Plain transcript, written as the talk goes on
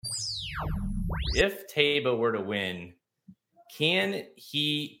if Taba were to win,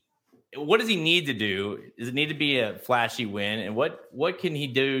 what does he need to do? Does it need to be a flashy win? And what can he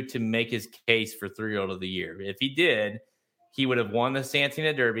do to make his case for 3-year-old of the year? If he did, he would have won the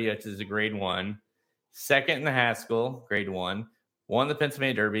Santina Derby, which is a grade 1, second in the Haskell, grade 1, won the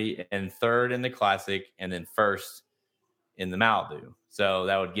Pennsylvania Derby, and third in the Classic, and then first in the Malibu. So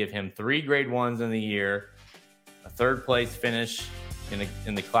that would give him 3 grade 1s in the year, a third place finish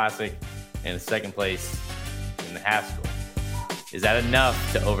in the Classic, and a second place in the Haskell. Is that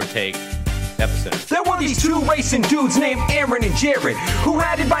enough to overtake episode? There were these 2 racing dudes named Aaron and Jared who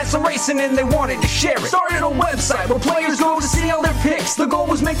had advice on racing and they wanted to share it. Started a website where players go to see all their picks. The goal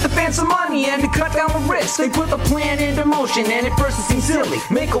was make the fans some money and to cut down the risk. They put the plan into motion and at first it seemed silly.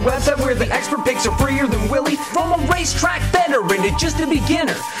 Make a website where the expert picks are freer than Willie. From a racetrack veteran to just a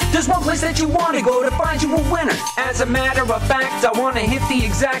beginner, there's one place that you want to go to find you a winner. As a matter of fact, I want to hit the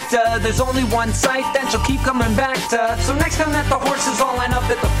exacta. There's only one site that you'll keep coming back to. So next time that the horses all line up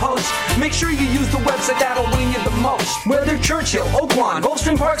at the post, make sure you use the website that'll win you the most. Whether Churchill, Oakland,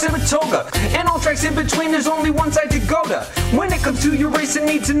 Gulfstream Park, Saratoga, and all tracks in between, there's only one site to go to. When it comes to your racing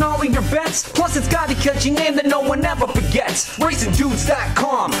needs and all of your bets, plus it's got a catchy name that no one ever forgets.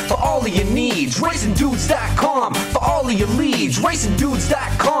 RacingDudes.com for all of your needs. RacingDudes.com for all of your leads.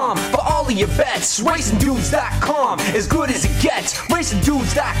 RacingDudes.com for all of your bets. RacingDudes.com, as good as it gets.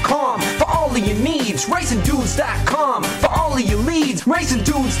 RacingDudes.com for all of your needs. RacingDudes.com for all of your leads.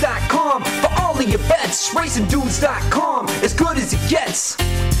 RacingDudes.com for all of your bets. RacingDudes.com, as good as it gets.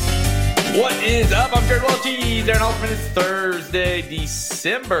 What is up? I'm Jared Welchie. Darren Altman. It's Thursday,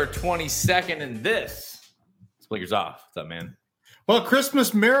 December 22nd, and this is Blinkers Off. What's up, man? Well,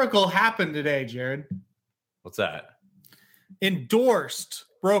 Christmas miracle happened today, Jared. What's that? Endorsed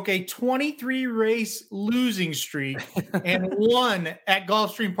broke a 23 race losing streak and won at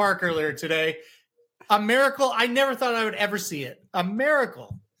Gulfstream Park earlier today. A miracle. I never thought I would ever see it. A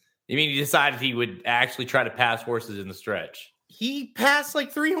miracle. You mean he decided he would actually try to pass horses in the stretch? He passed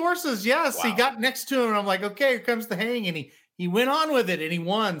like 3 horses. Yes. Wow. He got next to him and I'm like, okay, here comes the hang. And he went on with it and he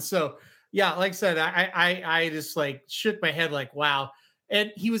won. So yeah, like I said, I just like shook my head like, wow.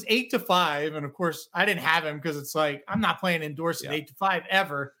 And he was 8-5. And of course I didn't have him because it's like, I'm not playing endorsed at 8-5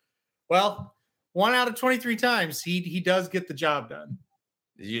 ever. Well, 1 out of 23 times he does get the job done.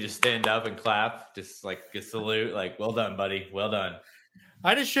 Did you just stand up and clap? Just like a salute, like, well done, buddy. Well done.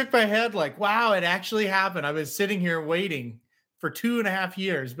 I just shook my head like, wow, it actually happened. I've been sitting here waiting for 2.5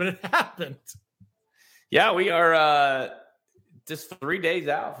 years, but it happened. Yeah, we are just 3 days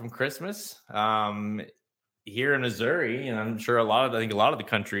out from Christmas here in Missouri. And I'm sure I think a lot of the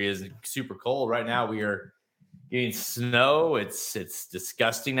country is super cold right now. We are getting snow. It's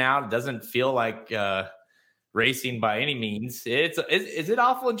disgusting out. It doesn't feel like racing by any means. Is it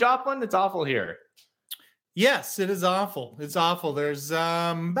awful in Joplin? It's awful here. Yes, it is awful. It's awful. There's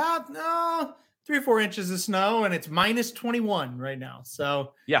about 3 or 4 inches of snow, and it's minus 21 right now.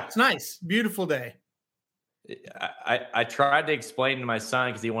 So yeah, it's nice, beautiful day. I tried to explain to my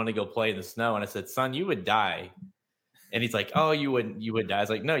son because he wanted to go play in the snow, and I said, "Son, you would die." And he's like, "Oh, you would die." I was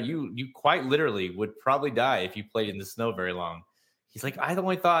like, "No, you quite literally would probably die if you played in the snow very long." He's like, "I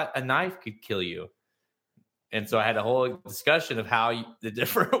only thought a knife could kill you." And so I had a whole discussion of how the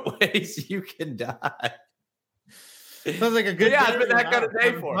different ways you can die. Sounds like a good it's been that kind of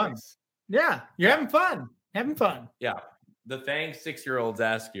day for us. Yeah, you're having fun. Having fun. Yeah. The things 6-year-olds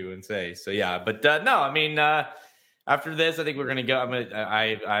ask you and say. So yeah, but no, I mean, after this, I think we're gonna go.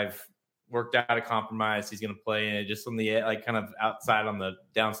 I've worked out a compromise. He's gonna play just on the like kind of outside on the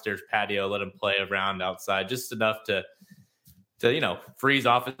downstairs patio. Let him play around outside, just enough to freeze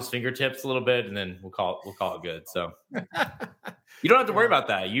off his fingertips a little bit, and then we'll call it good. So you don't have to worry about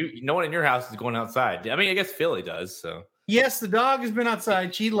that. No one in your house is going outside. I mean, I guess Philly does. So yes, the dog has been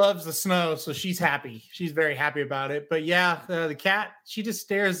outside. She loves the snow, so she's happy. She's very happy about it. But yeah, the cat, she just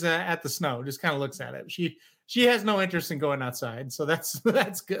stares at the snow, just kind of looks at it. She has no interest in going outside, so that's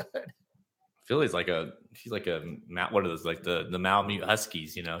good. Philly's like she's like a what are those, like the Malamute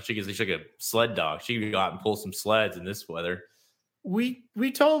Huskies? She's like a sled dog. She could go out and pull some sleds in this weather. We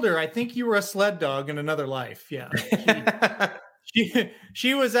told her, I think you were a sled dog in another life. Yeah.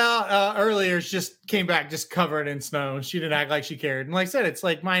 She was out earlier. She just came back just covered in snow. She didn't act like she cared. And like I said, it's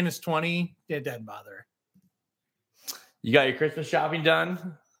like minus 20. It doesn't bother. You got your Christmas shopping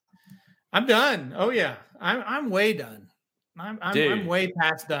done? I'm done. Oh yeah. I'm way done. I'm way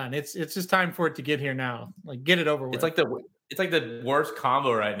past done. It's just time for it to get here now. Like get it over with. It's like the worst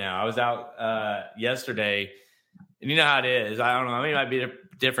combo right now. I was out yesterday. And you know how it is. I don't know. I mean, it might be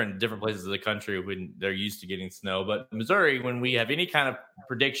different places of the country when they're used to getting snow. But Missouri, when we have any kind of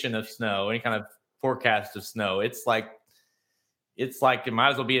prediction of snow, any kind of forecast of snow, it's like it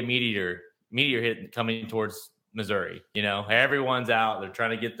might as well be a meteor hit coming towards Missouri. Everyone's out. They're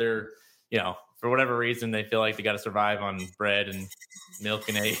trying to get their, for whatever reason, they feel like they got to survive on bread and milk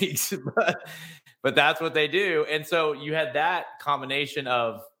and eggs. but that's what they do. And so you had that combination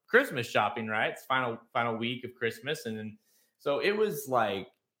of Christmas shopping, right? It's final week of Christmas. And then, so it was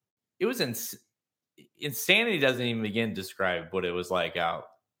insanity doesn't even begin to describe what it was like out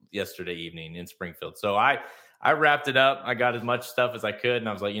yesterday evening in Springfield. So I wrapped it up. I got as much stuff as I could. And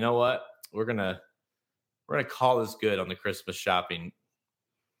I was like, you know what? We're going to call this good on the Christmas shopping.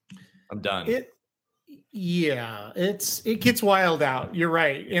 I'm done. It gets wild out. You're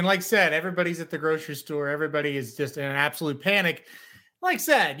right. And like I said, everybody's at the grocery store. Everybody is just in an absolute panic. Like I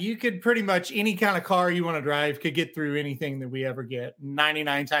said, you could pretty much any kind of car you want to drive could get through anything that we ever get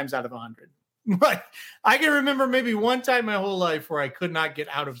 99 times out of 100. But I can remember maybe one time my whole life where I could not get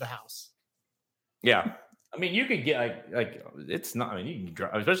out of the house. Yeah. I mean, you could get like it's not. I mean, you can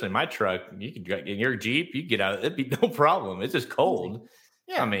drive, especially in my truck. You can drive in your Jeep. You can get out. It'd be no problem. It's just cold.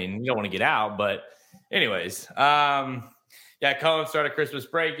 Yeah. I mean, you don't want to get out, but anyways, Cullen started Christmas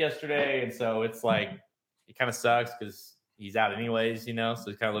break yesterday, and so it's like it kind of sucks because he's out anyways, so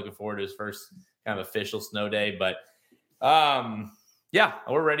he's kind of looking forward to his first kind of official snow day. But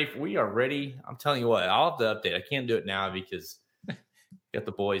we're ready. We are ready. I'm telling you what, I'll have to update. I can't do it now because got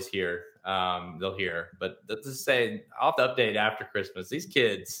the boys here. They'll hear, but let's just say I'll have to update after Christmas. These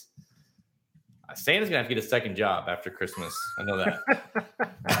kids, Santa's gonna have to get a second job after Christmas. I know that.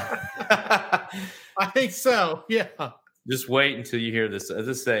 I think so. Yeah. Just wait until you hear this. As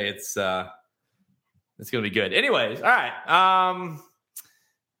I say, it's gonna be good. Anyways, all right.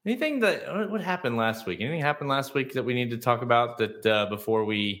 What happened last week? Anything happened last week that we need to talk about that before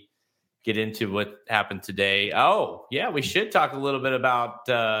we get into what happened today? Oh, yeah, we should talk a little bit about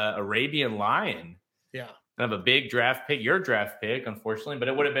Arabian Lion. Yeah. Kind of a big draft pick, your draft pick, unfortunately, but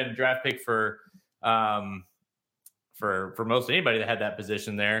it would have been a draft pick for most anybody that had that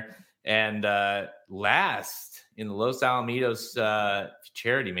position there. And last in the Los Alamitos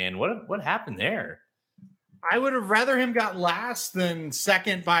charity, man, what happened there? I would have rather him got last than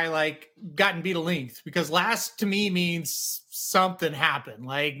second by gotten beat a length, because last to me means something happened.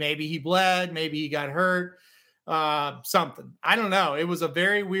 Like maybe he bled, maybe he got hurt, something. I don't know. It was a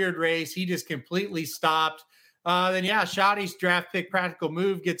very weird race. He just completely stopped. Shotty's draft pick Practical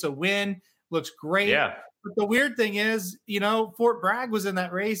Move gets a win. Looks great. Yeah. But the weird thing is, Fort Bragg was in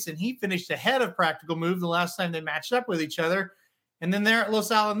that race and he finished ahead of Practical Move the last time they matched up with each other. And then there at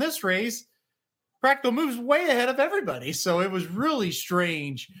Los Al in this race, Practical Move's way ahead of everybody. So it was really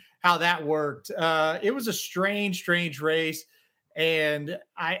strange how that worked. It was a strange race. And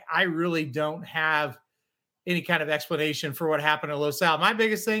I really don't have any kind of explanation for what happened at Los Al. My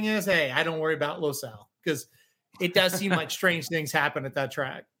biggest thing is, hey, I don't worry about Los Al because it does seem like strange things happen at that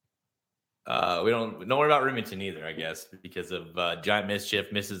track. We don't worry about Remington either, I guess, because of Giant Mischief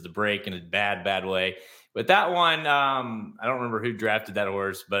misses the break in a bad way. But that one, I don't remember who drafted that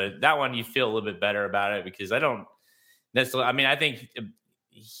horse, but that one you feel a little bit better about it because I don't necessarily. I mean, I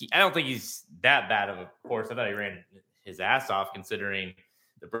don't think he's that bad of a horse. I thought he ran his ass off considering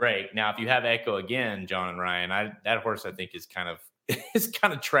the break. Now, if you have Echo again, John and Ryan, that horse I think is kind of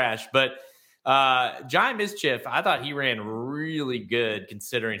trash. But Giant Mischief, I thought he ran really good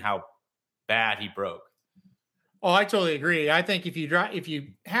considering how bad he broke. Oh, I totally agree. I think if you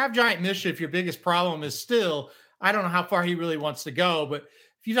have Giant Mischief, your biggest problem is still, I don't know how far he really wants to go, but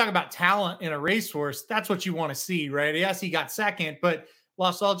if you talk about talent in a racehorse, that's what you want to see, right? Yes, he got second, but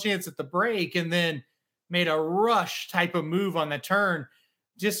lost all chance at the break and then made a rush type of move on the turn.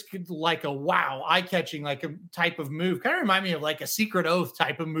 Just like a wow, eye-catching, like a type of move. Kind of remind me of like a Secret Oath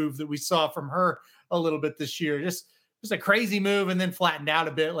type of move that we saw from her a little bit this year. Just a crazy move and then flattened out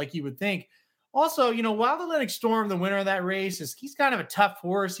a bit like you would think. Also, Wild Atlantic Storm, the winner of that race, he's kind of a tough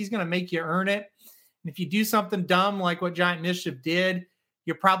horse. He's going to make you earn it. And if you do something dumb like what Giant Mischief did,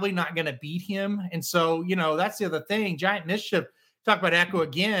 you're probably not going to beat him. And so, that's the other thing. Giant Mischief, talk about Echo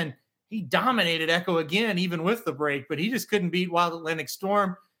again. He dominated Echo again, even with the break, but he just couldn't beat Wild Atlantic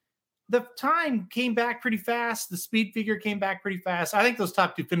Storm. The time came back pretty fast. The speed figure came back pretty fast. I think those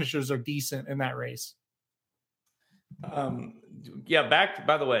top two finishers are decent in that race. By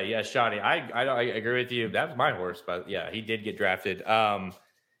the way, Shotty, I agree with you. That was my horse, but yeah, he did get drafted. From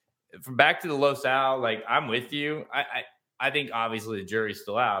back to the Los Al, I'm with you. I think obviously the jury's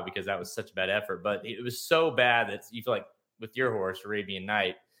still out because that was such a bad effort, but it was so bad that you feel like with your horse, Arabian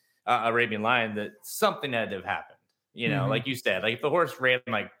Lion, that something had to have happened. Like you said, like if the horse ran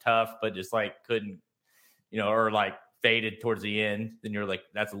like tough, but just like couldn't, or like faded towards the end, then you're like,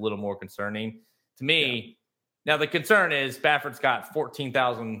 that's a little more concerning to me. Now, the concern is Spafford's got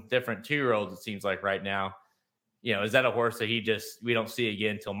 14,000 different 2-year-olds, it seems like right now. Is that a horse that we don't see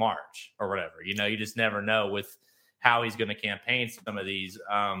again until March or whatever? You just never know with how he's going to campaign some of these,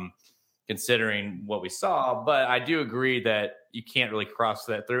 considering what we saw. But I do agree that you can't really cross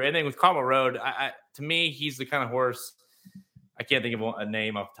that through. And then with Carmel Road, to me, he's the kind of horse, I can't think of a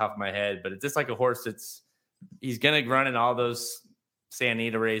name off the top of my head, but it's just like a horse he's going to run in all those Santa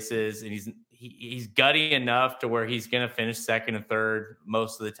Anita races, and he's gutty enough to where he's going to finish second and third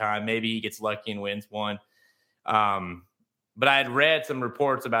most of the time. Maybe he gets lucky and wins one. But I had read some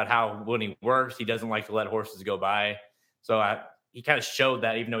reports about how when he works, he doesn't like to let horses go by. So he kind of showed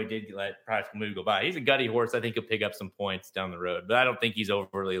that, even though he did let Practical Move go by. He's a gutty horse. I think he'll pick up some points down the road, but I don't think he's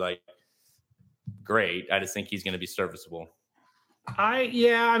overly like great. I just think he's going to be serviceable.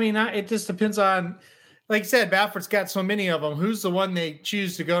 It just depends on, like I said, Bafford's got so many of them. Who's the one they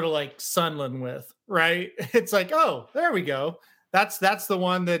choose to go to like Sunland with, right? It's like, oh, there we go. That's the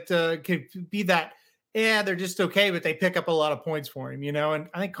one that could be that. Yeah, they're just okay, but they pick up a lot of points for him, And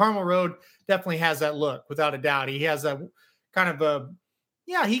I think Carmel Road definitely has that look, without a doubt. He has that kind of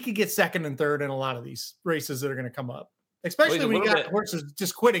he could get second and third in a lot of these races that are going to come up, especially when you got horses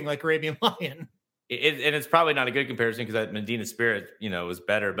just quitting like Arabian Lion. And it's probably not a good comparison because Medina Spirit, was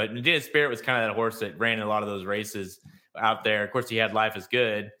better. But Medina Spirit was kind of that horse that ran in a lot of those races out there. Of course, he had Life is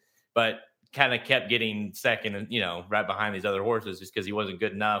Good, but kind of kept getting second and, right behind these other horses just because he wasn't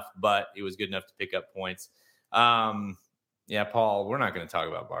good enough, but he was good enough to pick up points. Paul, we're not going to talk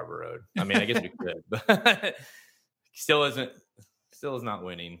about Barber Road. I mean, I guess we could, but still is not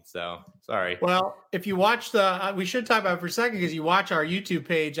winning. So sorry. Well, if you watch we should talk about it for a second, because you watch our YouTube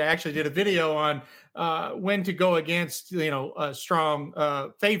page. I actually did a video on when to go against,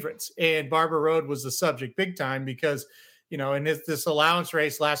 strong favorites, and Barber Road was the subject big time because, in this allowance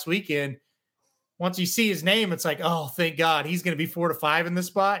race last weekend, once you see his name, it's like, oh, thank God he's going to be 4 to 5 in this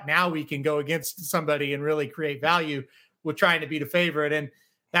spot. Now we can go against somebody and really create value with trying to beat a favorite. And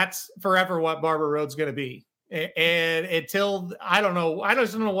that's forever what Barber Road's going to be. And until I don't know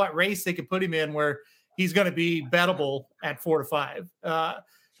what race they could put him in where he's going to be bettable at 4 to 5.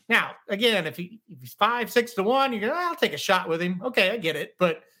 Now, again, if he's 5, 6 to 1, you're going, I'll take a shot with him. Okay, I get it.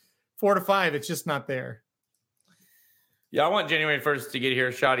 But 4 to 5, it's just not there. Yeah, I want January 1st to get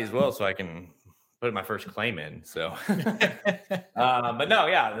here shoddy as well so I can put my first claim in. So, but no,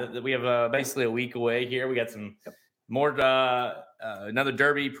 we have basically a week away here. We got some more, another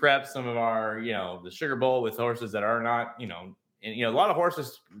Derby prep, some of our, the Sugar Bowl with horses that are not, a lot of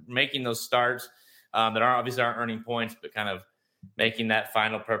horses making those starts that aren't earning points, but kind of making that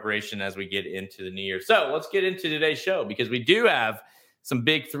final preparation as we get into the new year. So let's get into today's show, because we do have some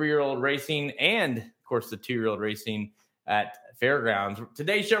big 3-year-old racing and, of course, the 2-year-old racing at Fairgrounds.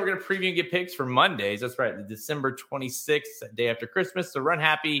 Today's show, we're going to preview and get picks for Mondays. That's right, the December 26th, day after Christmas. The Run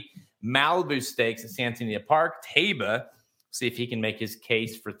Happy Malibu Stakes at Santa Anita Park. Taba, see if he can make his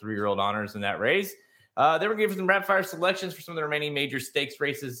case for 3-year-old honors in that race. Then we're going to give some rapid fire selections for some of the remaining major stakes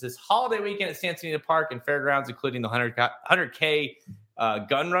races this holiday weekend at Santa Anita Park and Fairgrounds, including the 100K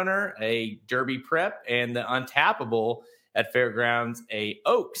Gun Runner, a Derby prep, and the Untappable at Fairgrounds, a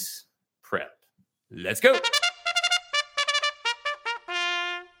Oaks prep. Let's go.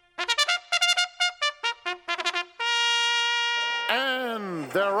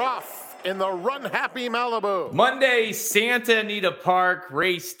 They're off in the Run Happy Malibu. Monday, Santa Anita Park,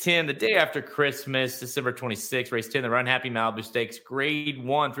 race 10, the day after Christmas, December 26th, race 10, the Run Happy Malibu Stakes, grade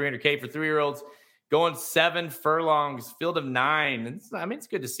 1, 300K for 3-year-olds, going 7 furlongs, field of 9. And it's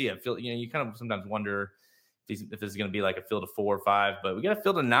good to see a field. You kind of sometimes wonder if this is going to be like a field of 4 or 5, but we got a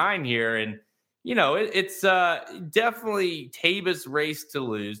field of 9 here. And, it's definitely Taba's race to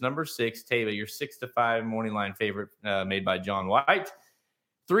lose. Number 6, Taba, your 6 to 5 morning line favorite, made by John White.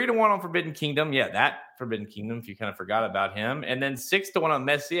 3 to 1 on Forbidden Kingdom. Yeah, that Forbidden Kingdom, if you kind of forgot about him. And then 6 to 1 on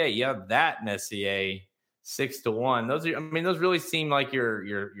Messier. Yeah, that Messier, 6 to 1. Those really seem like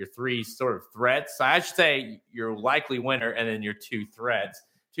your 3 sort of threats. I should say your likely winner and then your 2 threats.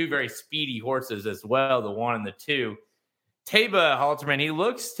 2 very speedy horses as well, the 1 and the 2. Taba Halterman, he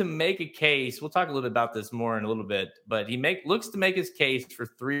looks to make a case. We'll talk a little bit about this more in a little bit, but he looks to make his case for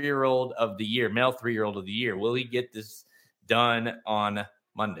 3-year-old of the year, male 3-year-old of the year. Will he get this done on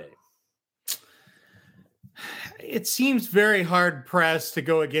Monday? It seems very hard pressed to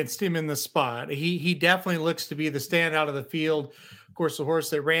go against him in the spot. He definitely looks to be the standout of the field. Of course, the horse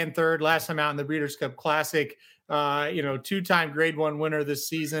that ran 3rd last time out in the Breeders' Cup Classic, 2-time grade 1 winner this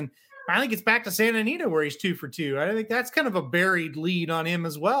season. finally gets back to Santa Anita where he's 2 for 2. I think that's kind of a buried lead on him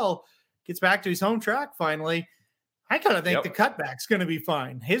as well. Gets back to his home track finally. I kind of think the cutback's going to be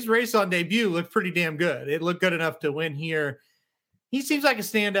fine. His race on debut looked pretty damn good. It looked good enough to win here. He seems like a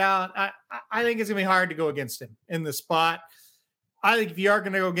standout. I think it's going to be hard to go against him in the spot. I think if you are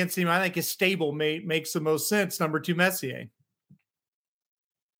going to go against him, I think his stable mate makes the most sense. Number 2, Messier.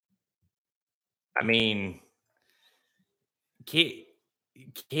 I mean,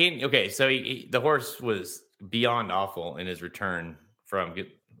 okay, so the horse was beyond awful in his return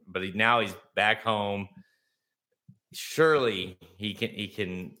but now he's back home. Surely he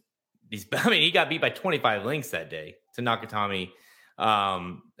can. He got beat by 25 lengths that day to Nakatami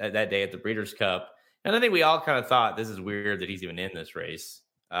that day at the Breeders' Cup, and I think we all kind of thought this is weird that he's even in this race.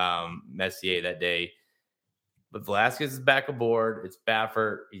 Messier that day. But Velasquez is back aboard. It's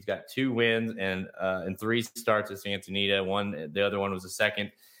Baffert. He's got 2 wins and 3 starts at Santa Anita. The other one was a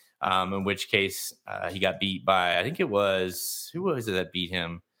second, in which case he got beat by, I think it was, who was it that beat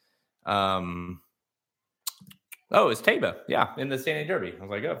him? It's Taba. Yeah, in the Santa Anita Derby. I was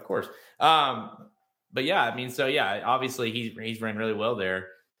like, oh, of course. But yeah, I mean, obviously he's ran really well there.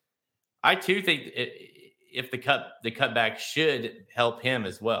 I too think if the cutback should help him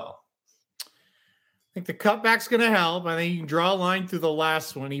as well. I think the cutback's going to help. I think you can draw a line through the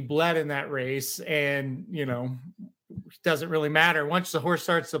last one. He bled in that race, and it doesn't really matter. Once the horse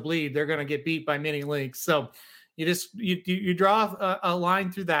starts to bleed, they're going to get beat by many lengths. So you draw a line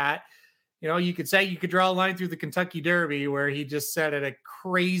through that. You could say you could draw a line through the Kentucky Derby where he just set at a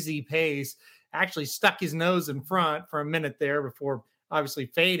crazy pace, actually stuck his nose in front for a minute there before obviously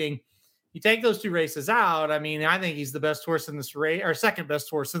fading. You take those 2 races out. I mean, I think he's the best horse in this race, or second best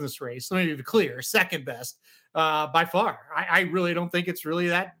horse in this race. Let me be clear, second best by far. I really don't think it's really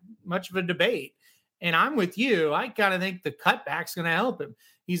that much of a debate. And I'm with you. I kind of think the cutback's going to help him.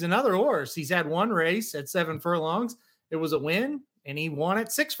 He's another horse. He's had 1 race at 7 furlongs. It was a win, and he won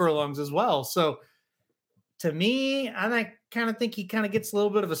at 6 furlongs as well. So to me, I kind of think he kind of gets a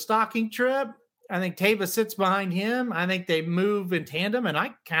little bit of a stocking trip. I think Tava sits behind him. I think they move in tandem, and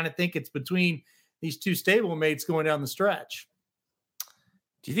I kind of think it's between these 2 stablemates going down the stretch.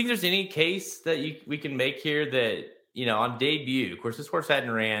 Do you think there's any case that we can make here that, on debut, of course, this horse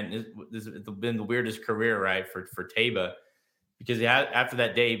hadn't ran. This has been the weirdest career, right, for Taba, because after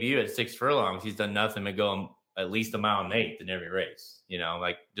that debut at 6 furlongs, he's done nothing but go at least 1.8 miles in every race,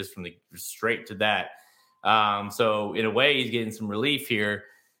 just from straight to that. So in a way, he's getting some relief here.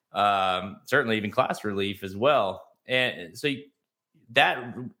 Certainly even class relief as well. And so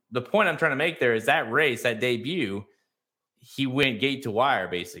the point I'm trying to make there is that race, that debut, he went gate to wire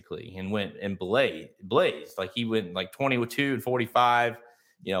basically and went and blazed. Like he went like 22 and 45,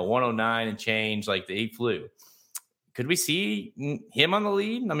 109 and change, like he flew. Could we see him on the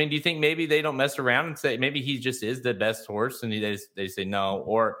lead? I mean, do you think maybe they don't mess around and say maybe he just is the best horse and they say no?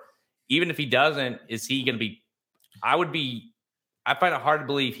 Or even if he doesn't, is he going to be? I find it hard to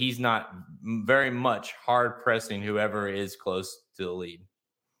believe he's not very much hard pressing whoever is close to the lead.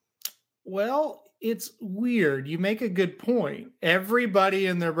 Well, it's weird. You make a good point. Everybody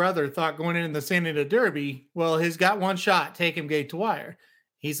and their brother thought going in the Santa Anita Derby, well, he's got 1 shot, take him gate to wire.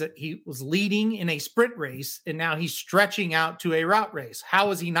 He was leading in a sprint race, and now he's stretching out to a route race.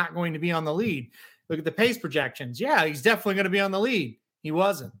 How is he not going to be on the lead? Look at the pace projections. Yeah, he's definitely going to be on the lead. He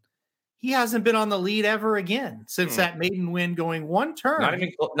wasn't. He hasn't been on the lead ever again since that maiden win going 1 turn.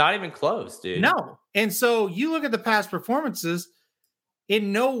 Not even close, dude. No. And so you look at the past performances,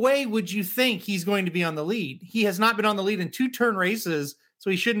 in no way would you think he's going to be on the lead. He has not been on the lead in 2-turn races, so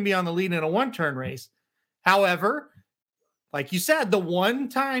he shouldn't be on the lead in a 1-turn race. However, like you said, the one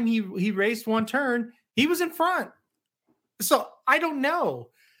time he raced 1 turn, he was in front. So I don't know.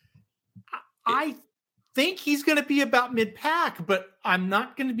 I think he's going to be about mid-pack, but I'm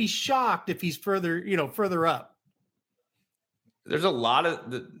not going to be shocked if he's further up. There's a lot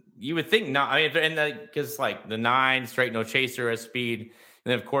of you would think not. I mean, because like the 9 straight no chaser has speed, and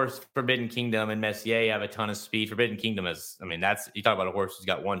then of course Forbidden Kingdom and Messier have a ton of speed. Forbidden Kingdom that's you talk about a horse who's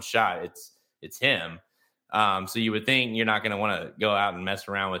got 1 shot. It's him. So you would think you're not going to want to go out and mess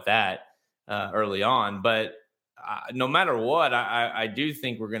around with that early on. But no matter what, I do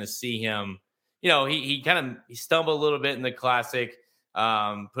think we're going to see him. He stumbled a little bit in the Classic,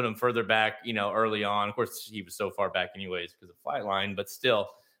 put him further back, early on. Of course, he was so far back anyways because of flight line, but still,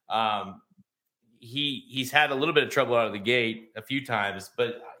 he's had a little bit of trouble out of the gate a few times.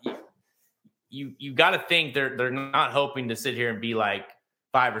 But you got to think they're not hoping to sit here and be like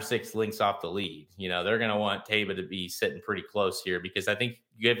 5 or 6 lengths off the lead. They're going to want Taba to be sitting pretty close here because I think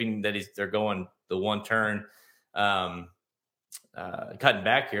given that they're going the 1 turn, cutting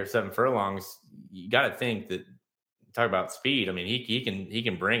back here 7 furlongs, you got to think that talk about speed. I mean, he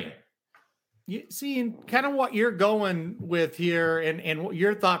can bring it. You see, and kind of what you're going with here, and what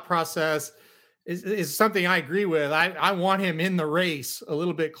your thought process is something I agree with. I want him in the race a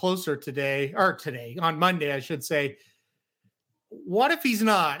little bit closer today on Monday, I should say. What if he's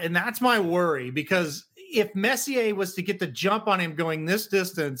not? And that's my worry, because if Messier was to get the jump on him going this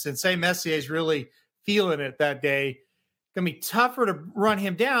distance, and say Messier's really feeling it that day, it's going to be tougher to run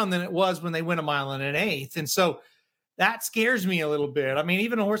him down than it was when they went 1 1/8 miles. And so that scares me a little bit. I mean,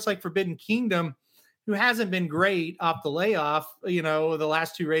 even a horse like Forbidden Kingdom, who hasn't been great off the layoff, the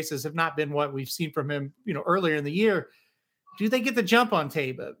last 2 races have not been what we've seen from him, earlier in the year. Do they get the jump on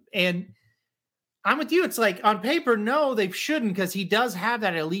Taiba? And I'm with you. It's like, on paper, no, they shouldn't, because he does have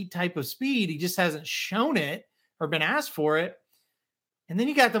that elite type of speed. He just hasn't shown it or been asked for it. And then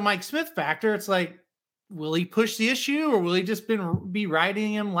you got the Mike Smith factor. It's like, will he push the issue, or will he just be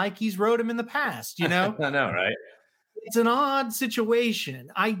riding him like he's rode him in the past? I know, right? It's an odd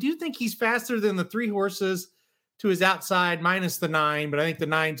situation. I do think he's faster than the 3 horses to his outside minus the 9, but I think the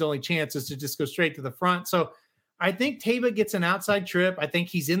 9's only chance is to just go straight to the front. So I think Taiba gets an outside trip. I think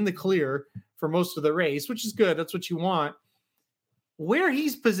he's in the clear for most of the race, which is good. That's what you want. Where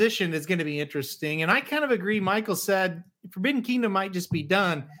he's positioned is going to be interesting. And I kind of agree. Michael said Forbidden Kingdom might just be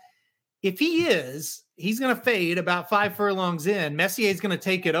done. If he is, he's going to fade about 5 furlongs in. Messier is going to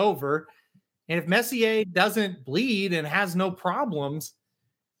take it over. And if Messier doesn't bleed and has no problems,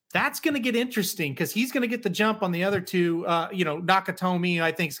 that's going to get interesting, because he's going to get the jump on the other 2. Nakatomi,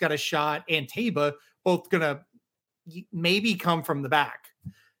 I think, has got a shot, and Taiba, both going to maybe come from the back.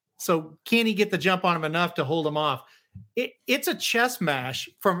 So can he get the jump on him enough to hold him off? It's a chess match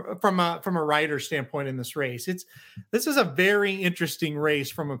from a rider standpoint in this race. This is a very interesting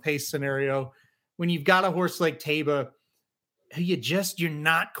race from a pace scenario when you've got a horse like Taiba, who you're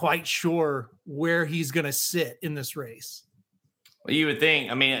not quite sure where he's going to sit in this race. Well, you would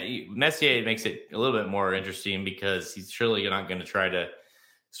think, Messier makes it a little bit more interesting, because he's surely not going to try to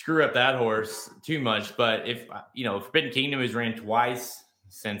screw up that horse too much. But if, Forbidden Kingdom has ran twice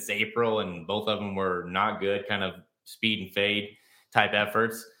since April, and both of them were not good, kind of speed and fade type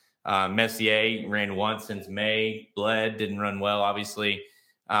efforts. Messier ran once since May, bled, didn't run well, obviously.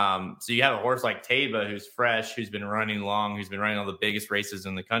 So you have a horse like Taiba, who's fresh, who's been running long, who's been running all the biggest races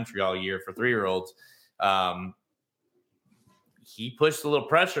in the country all year for 3-year-olds. He pushed a little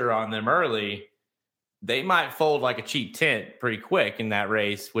pressure on them early. They might fold like a cheap tent pretty quick in that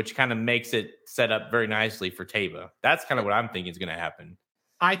race, which kind of makes it set up very nicely for Taiba. That's kind of what I'm thinking is going to happen.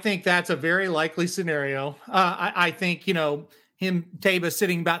 I think that's a very likely scenario. I think, Taiba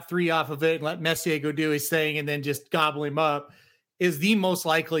sitting about 3 off of it and let Messier go do his thing and then just gobble him up is the most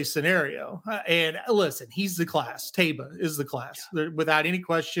likely scenario. And listen, he's the class. Taiba is the class, without any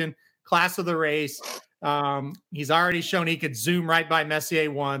question. Class of the race. He's already shown he could zoom right by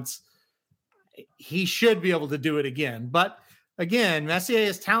Messier once. He should be able to do it again. But again, Messier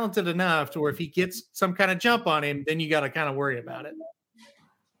is talented enough to where if he gets some kind of jump on him, then you got to kind of worry about it.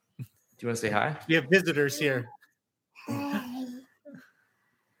 Do you want to say hi? We have visitors here. Hi.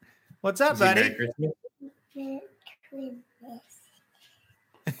 What's up, buddy? Merry Christmas.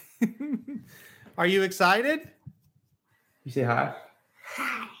 Are you excited? You say hi.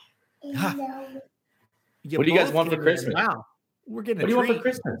 Hi. What do you guys want for Christmas? Wow. We're getting What do you want for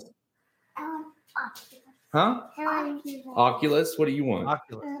Christmas? Oculus. Huh? Oculus? What do you want?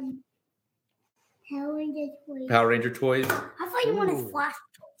 Oculus. Power Ranger toys. Power Ranger toys? I thought you wanted Flash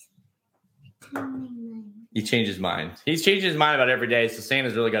toys. He changed his mind. He's changing his mind about every day, so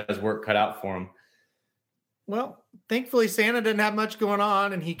Santa's really got his work cut out for him. Well, thankfully, Santa doesn't have much going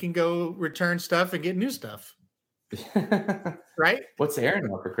on, and he can go return stuff and get new stuff. Right? What's Aaron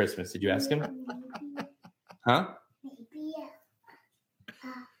want for Christmas? Did you ask him? Huh? Maybe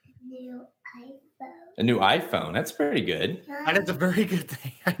a new iPhone. A new iPhone. That's pretty good. That is a very good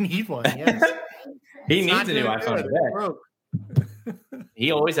thing. I need one. Yes. He needs a new iPhone today.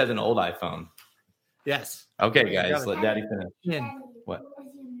 He always has an old iPhone. Yes. Okay, guys, let Daddy finish. Yeah. What?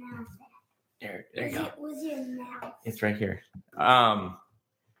 Where's your mouse at? There you go. Where's your mouse? It's right here. Right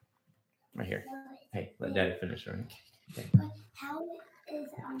here. Hey, let Daddy finish. All right. Okay. How is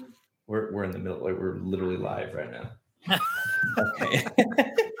We're in the middle. We're literally live right now. Okay.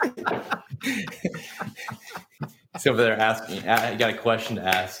 He's over there asking. I got a question to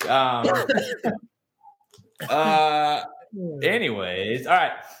ask. Anyways, all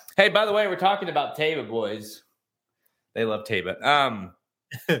right. Hey, by the way, we're talking about Taiba, boys. They love Taiba. All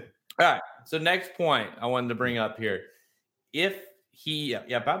right. So next point I wanted to bring up here. If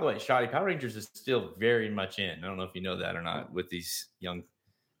yeah. By the way, Shoddy, Power Rangers is still very much in. I don't know if you know that or not with these young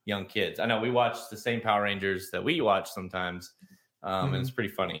kids. I know we watch the same Power Rangers that we watch sometimes, and it's pretty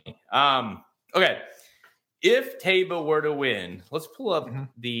funny. Okay, if Taba were to win, let's pull up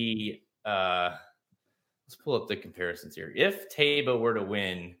the comparisons here. If Taba were to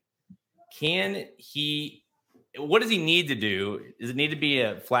win, what does he need to do? Does it need to be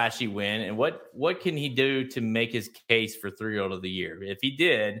a flashy win? And what can he do to make his case for 3-year-old of the year? If he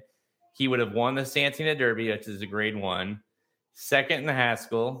did, he would have won the Santina Derby, which is a grade 1, second in the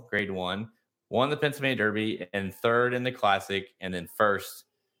Haskell, grade 1, won the Pennsylvania Derby, and third in the Classic, and then first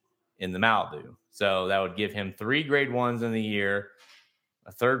in the Malibu. So that would give him 3 grade 1s in the year,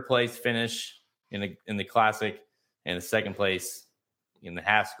 a third place finish in the Classic, and a second place in the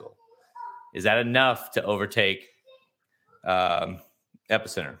Haskell. Is that enough to overtake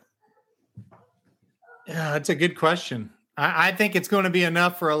Epicenter? Yeah, that's a good question. I think it's going to be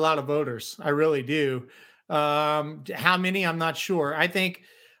enough for a lot of voters. I really do. How many? I'm not sure. I think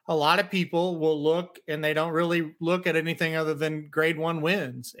a lot of people will look and they don't really look at anything other than grade 1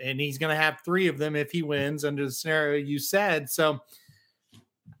 wins. And he's going to have 3 of them if he wins under the scenario you said. So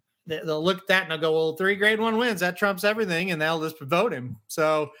they'll look at that and they'll go, well, 3 grade 1 wins, that trumps everything. And they'll just vote him.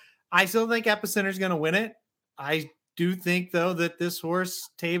 So I still think Epicenter is going to win it. I do think, though, that this horse,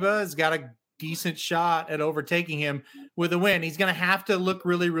 Taba, has got a decent shot at overtaking him with a win. He's going to have to look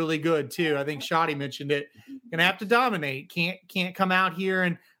really, really good, too. I think Shoddy mentioned it. Going to have to dominate. Can't come out here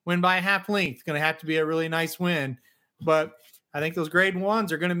and win by a half length. Going to have to be a really nice win. But I think those grade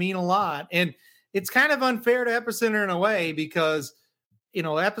 1s are going to mean a lot. And it's kind of unfair to Epicenter in a way because,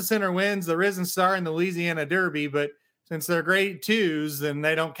 Epicenter wins the Risen Star in the Louisiana Derby, but since they're grade 2s, then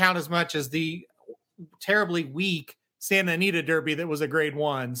they don't count as much as the terribly weak Santa Anita Derby that was a grade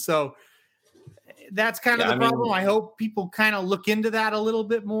 1. So that's kind of the problem. I hope people kind of look into that a little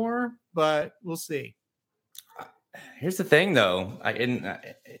bit more, but we'll see. Here's the thing, though.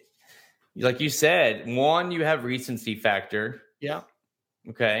 Like you said, one, you have recency factor. Yeah.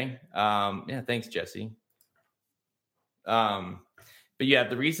 Okay. Yeah. Thanks, Jesse. But you have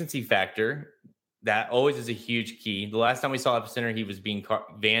the recency factor. That always is a huge key. The last time we saw Epicenter, he was being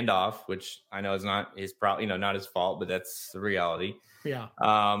vanned off, which I know is not his not his fault, but that's the reality. Yeah.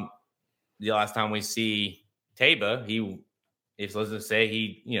 The last time we see Taba, let's say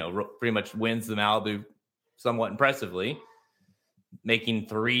he pretty much wins the Malibu somewhat impressively, making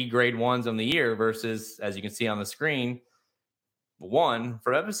 3 grade 1s on the year versus, as you can see on the screen, 1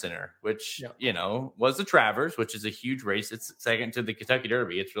 for Epicenter, which was the Travers, which is a huge race. It's second to the Kentucky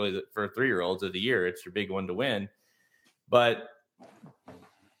Derby. It's really for 3-year-olds of the year. It's your big one to win, but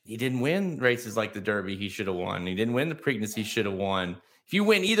he didn't win races like the Derby. He should have won. He didn't win the Preakness. He should have won. If you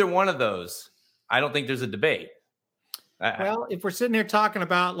win either one of those, I don't think there's a debate. Well, if we're sitting here talking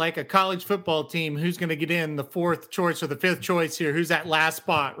about like a college football team, who's going to get in the 4th choice or the 5th choice here? Who's that last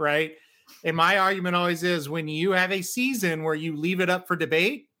spot, right? And my argument always is when you have a season where you leave it up for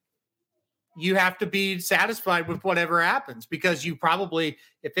debate, you have to be satisfied with whatever happens because you probably,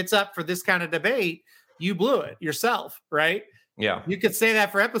 if it's up for this kind of debate, you blew it yourself, right? Yeah. You could say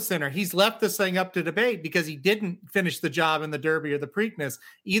that for Epicenter. He's left this thing up to debate because he didn't finish the job in the Derby or the Preakness.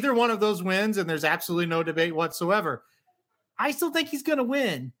 Either one of those wins, and there's absolutely no debate whatsoever. I still think he's going to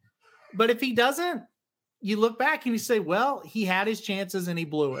win. But if he doesn't, you look back and you say, well, he had his chances and he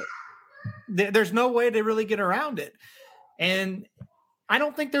blew it. There's no way to really get around it. And I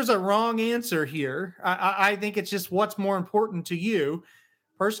don't think there's a wrong answer here. I think it's just what's more important to you.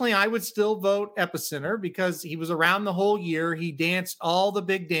 Personally, I would still vote Epicenter because he was around the whole year. He danced all the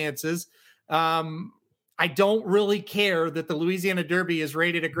big dances. I don't really care that the Louisiana Derby is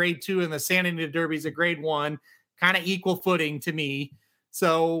rated a grade 2 and the Santa Anita Derby is a grade 1, kind of equal footing to me.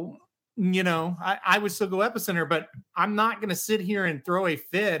 So, I would still go Epicenter, but I'm not going to sit here and throw a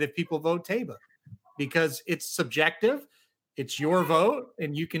fit if people vote Taba because it's subjective. It's your vote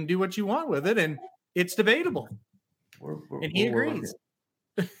and you can do what you want with it. And it's debatable. And he agrees.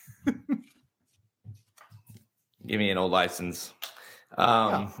 Give me an old license.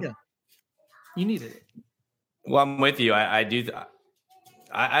 Yeah. You need it. Well, I'm with you. I do.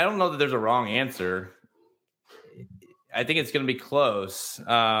 I don't know that there's a wrong answer. I think it's going to be close.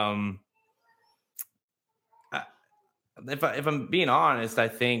 If I'm being honest, I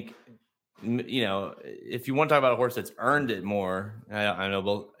think, if you want to talk about a horse that's earned it more, I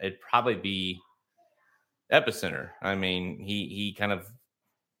know it'd probably be Epicenter. I mean, he kind of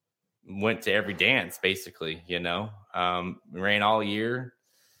went to every dance, basically, ran all year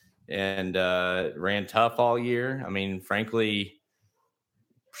and ran tough all year. I mean, frankly,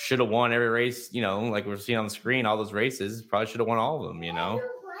 should have won every race, like we're seeing on the screen, all those races, probably should have won all of them,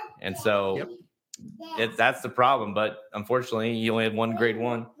 And so that's the problem. But unfortunately, he only had one grade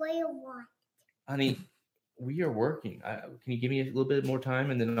one. Honey, we are working. Can you give me a little bit more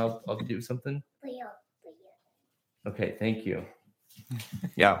time and then I'll do something? Okay, thank you.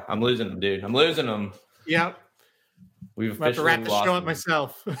 Yeah, I'm losing them, dude. I'm losing them. Yep. We've I have to wrap the show up them.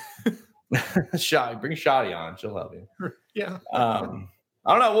 myself. Bring Shotty on. She'll help you. Yeah. I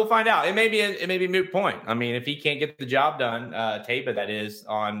don't know. We'll find out. It may be a moot point. I mean, if he can't get the job done, Taba, that is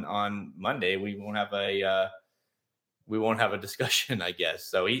on Monday, we won't have a discussion, I guess.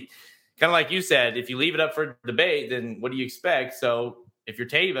 So he kind of like you said, if you leave it up for debate, then what do you expect? So if you're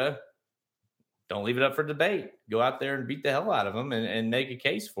Taba, don't leave it up for debate. Go out there and beat the hell out of him and make a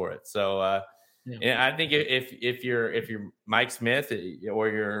case for it. So and I think if you're Mike Smith or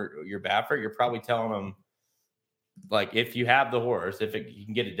you're Baffert, you're probably telling him, like, if you have the horse, you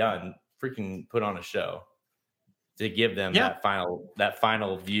can get it done, freaking put on a show to give them that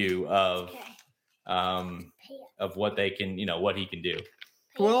final view of what they can, what he can do.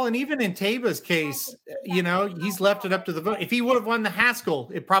 Well, and even in Taba's case, he's left it up to the vote. If he would have won the Haskell,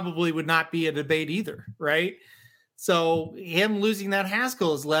 it probably would not be a debate either, right? So him losing that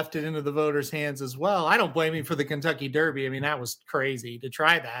Haskell has left it into the voters' hands as well. I don't blame him for the Kentucky Derby. I mean, that was crazy to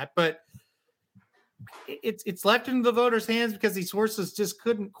try that, but it's left into the voters' hands because these horses just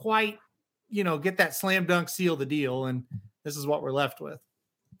couldn't quite, get that slam dunk seal the deal. And this is what we're left with.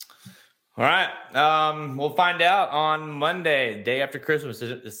 All right. We'll find out on Monday, day after Christmas,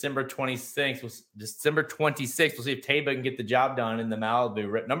 December 26th. We'll see if Taba can get the job done in the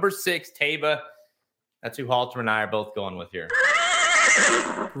Malibu. Number 6, Taba. That's who Halter and I are both going with here.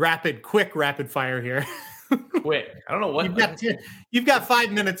 Quick rapid fire here. Quick. I don't know what. You've got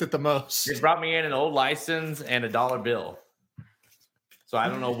 5 minutes at the most. You brought me in an old license and a dollar bill. So I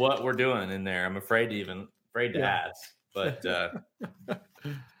don't know what we're doing in there. I'm afraid to ask. But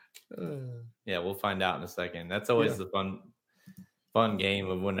yeah, we'll find out in a second. That's always the fun game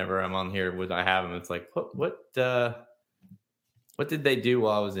of whenever I'm on here I have them. It's like, what did they do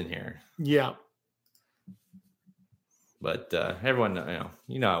while I was in here? Yeah. But everyone,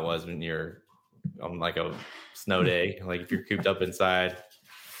 you know how it was when you're on like a snow day, like if you're cooped up inside.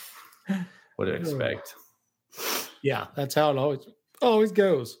 What do you expect? Yeah, that's how it always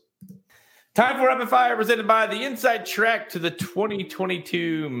goes. Time for Rapid Fire, presented by the Inside Track to the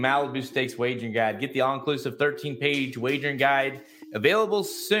 2022 Malibu Stakes Wagering Guide. Get the all-inclusive 13-page wagering guide available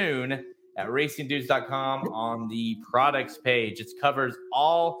soon at racingdudes.com on the products page. It covers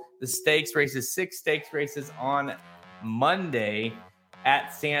all the stakes races, 6 stakes races on Monday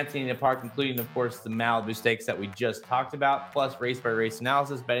at Santa Anita Park, including, of course, the Malibu Stakes that we just talked about, plus race-by-race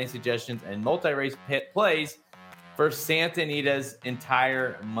analysis, betting suggestions, and multi-race plays for Santa Anita's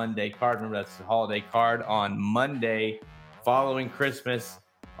entire Monday card. Remember, that's the holiday card on Monday following Christmas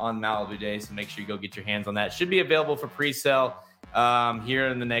on Malibu Day, so make sure you go get your hands on that. Should be available for pre-sale here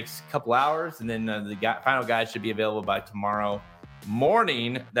in the next couple hours, and then the final guide should be available by tomorrow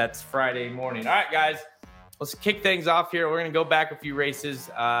morning. That's Friday morning. All right, guys. Let's kick things off here. We're going to go back a few races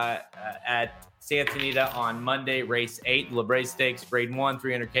at Santa Anita on Monday. Race 8, the LeBray Stakes, grade 1,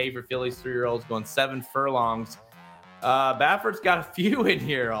 $300K for fillies, 3-year-olds, going 7 furlongs. Baffert's got a few in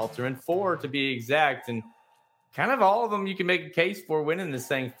here, Alterman, 4 to be exact, and kind of all of them you can make a case for winning this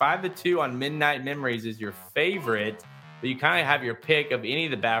thing. 5-2 on Midnight Memories is your favorite, but you kind of have your pick of any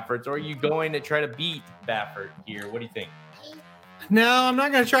of the Bafferts, or are you going to try to beat Baffert here? What do you think? No, I'm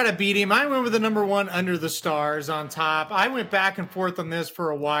not going to try to beat him. I went with the number 1, Under the Stars, on top. I went back and forth on this for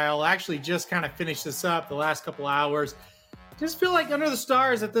a while. Actually, just kind of finished this up the last couple hours. Just feel like Under the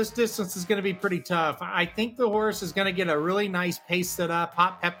Stars at this distance is going to be pretty tough. I think the horse is going to get a really nice pace set up.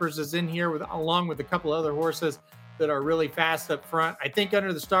 Hot Peppers is in here along with a couple other horses that are really fast up front. I think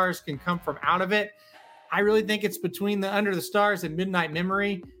Under the Stars can come from out of it. I really think it's between the Under the Stars and Midnight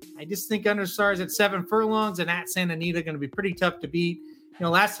Memory. I just think Under the Stars at 7 furlongs and at Santa Anita going to be pretty tough to beat.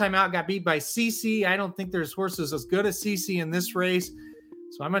 Last time out got beat by CC. I don't think there's horses as good as CC in this race.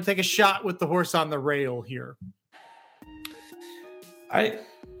 So I'm going to take a shot with the horse on the rail here. I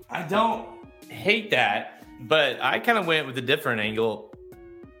don't hate that, but I kind of went with a different angle.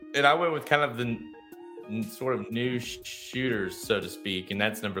 And I went with kind of the sort of new shooters, so to speak. And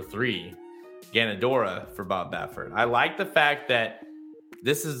that's number 3. Ganadora for Bob Baffert. I like the fact that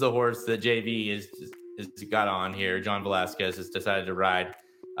this is the horse that JV has got on here. John Velasquez has decided to ride.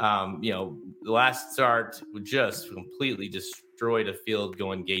 The last start just completely destroyed a field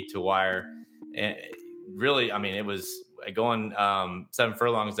going gate to wire. And really, I mean, it was going 7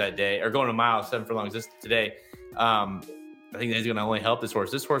 furlongs that day, or going a mile, 7 furlongs today. I think that's going to only help this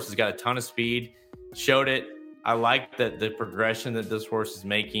horse. This horse has got a ton of speed, showed it. I like the progression that this horse is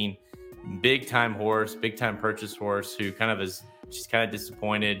making. Big time horse, big time purchase horse who she's kind of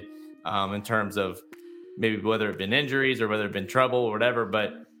disappointed in terms of maybe whether it been injuries or whether it been trouble or whatever,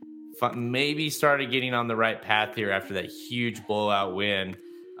 but maybe started getting on the right path here after that huge blowout win.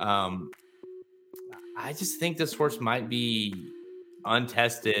 I just think this horse might be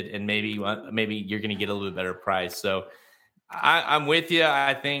untested, and maybe you're going to get a little bit better price. So I'm with you.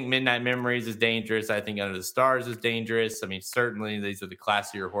 I think Midnight Memories is dangerous. I think Under the Stars is dangerous. I mean, certainly these are the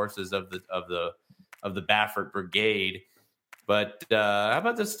classier horses of the Baffert Brigade. But how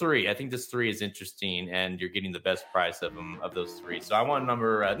about this 3? I think this 3 is interesting, and you're getting the best price of those 3. So I want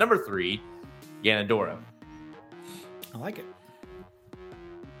number 3, Ganadora. I like it.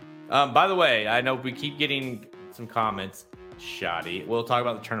 By the way, I know we keep getting some comments. Shoddy. We'll talk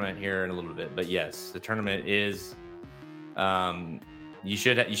about the tournament here in a little bit, but yes, the tournament is. You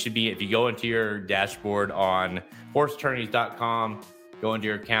should be, if you go into your dashboard on horseattorneys.com, go into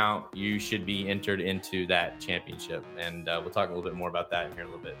your account, you should be entered into that championship, and we'll talk a little bit more about that in here in a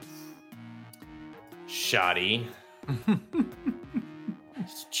little bit. Shoddy.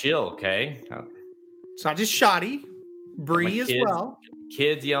 Just chill, okay? It's not just Shoddy. Bree as well.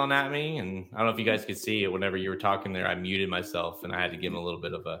 Kids yelling at me, and I don't know if you guys could see it. Whenever you were talking there, I muted myself, and I had to give him a little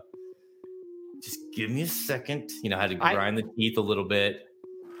bit of a just give me a second. I had to grind the teeth a little bit.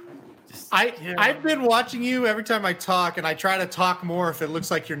 I've been watching you every time I talk, and I try to talk more if it looks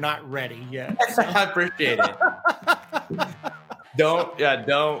like you're not ready yet. So. I appreciate it. Don't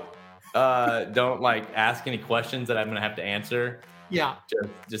like ask any questions that I'm gonna have to answer. Yeah.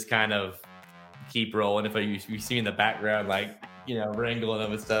 Just kind of keep rolling. If you see in the background, wrangling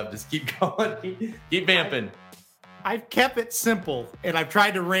them and stuff, just keep going, keep vamping. I've kept it simple, and I've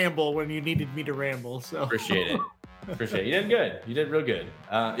tried to ramble when you needed me to ramble. So appreciate it. You did good. You did real good.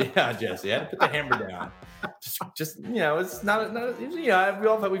 Yeah, Jesse, I had to put the hammer down. Just it's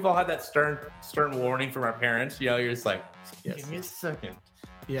not. We've all had that stern warning from our parents. You're just like, yes. Give me a second.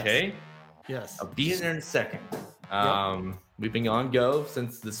 Yes. Okay. Yes. I'll be in there in a second. We've been on go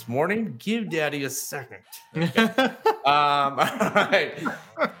since this morning. Give Daddy a second. Okay. All right.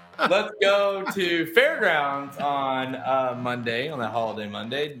 Let's go to Fairgrounds on Monday, on that holiday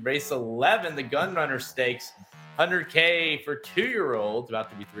Monday. Race 11, the Gunrunner Stakes, 100K for 2-year-olds,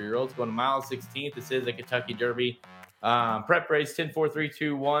 about to be 3-year-olds, going to mile 16th. This is a Kentucky Derby. Prep race 10, 4, 3,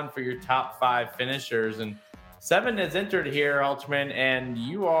 2, 1 for your top 5 finishers. And 7 is entered here, Alterman, and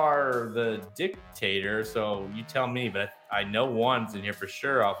you are the dictator, so you tell me, but I know 1's in here for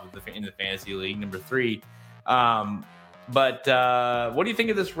sure in the fantasy league, number 3. But what do you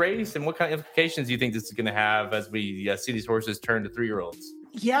think of this race, and what kind of implications do you think this is going to have as we see these horses turn to 3-year-olds?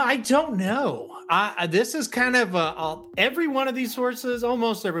 Yeah, I don't know. This is kind of every one of these horses,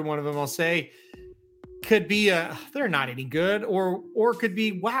 almost every one of them, I'll say, could be they're not any good, or could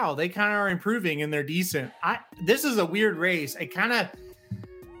be, wow, they kind of are improving and they're decent. This is a weird race. I kind of,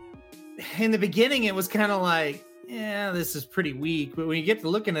 in the beginning, it was kind of like, yeah, this is pretty weak. But when you get to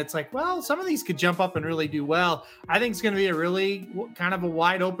looking, it's like, well, some of these could jump up and really do well. I think it's going to be a really kind of a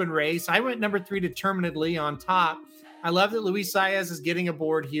wide open race. I went number 3, Determinedly, on top. I love that Luis Saez is getting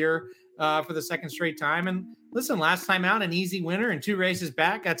aboard here for the second straight time. And listen, last time out, an easy winner, and 2 races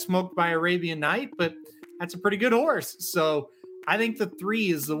back, got smoked by Arabian Night, but that's a pretty good horse. So I think the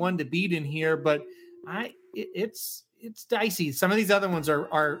 3 is the one to beat in here, but it's dicey. Some of these other ones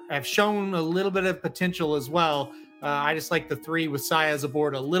have shown a little bit of potential as well. I just like the 3 with Saez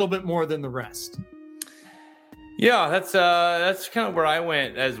aboard a little bit more than the rest. Yeah, that's kind of where I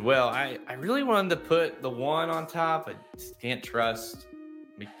went as well. I really wanted to put the 1 on top. I just can't trust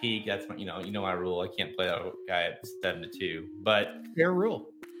McPeak. That's my, my rule. I can't play that guy at 7-2. But fair rule.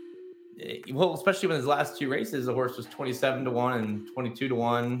 Well, especially when his last 2 races, the horse was 27-1 and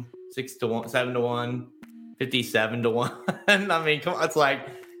 22-1, 6-1, 7-1, 57-1. I mean, come on, it's like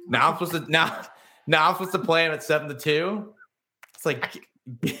now I'm supposed to play him at 7-2. It's like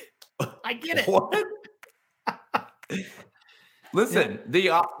I get it. What? Listen,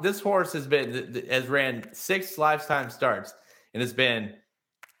 this horse has ran 6 lifetime starts, and it's been,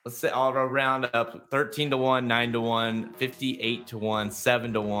 let's say, all around up 13-1, 9-1, 58-1,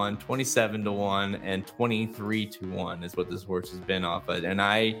 7-1, 27-1, and 23-1 is what this horse has been off of. And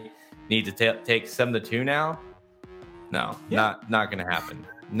I need to take 7-2 now. No, not going to happen.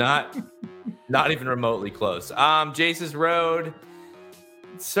 Not even remotely close. Jace's Road.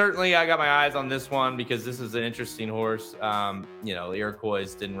 Certainly, I got my eyes on this one because this is an interesting horse. The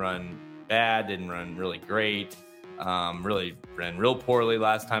Iroquois didn't run bad, didn't run really great. Really ran real poorly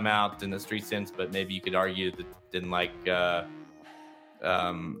last time out in the Street Sense, but maybe you could argue that didn't like,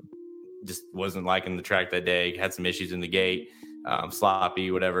 just wasn't liking the track that day. Had some issues in the gate,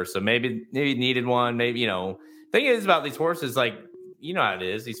 sloppy, whatever. So maybe needed one. Maybe, thing is about these horses, like, you know how it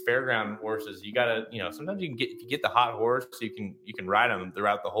is. These fairground horses, you gotta, sometimes if you get the hot horse, you can ride them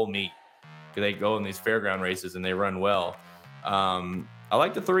throughout the whole meet. They go in these fairground races and they run well. I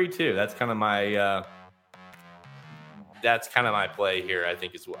like the 3 too. That's kind of my play here. I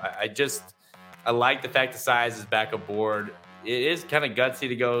think I like the fact the size is back aboard. It is kind of gutsy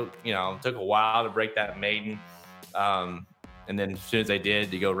to go. It took a while to break that maiden, and then as soon as I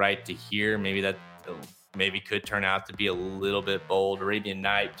did, to go right to here, maybe could turn out to be a little bit bold. Arabian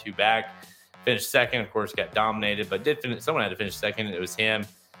Night 2 back, finished second. Of course, got dominated, but someone had to finish second. It was him,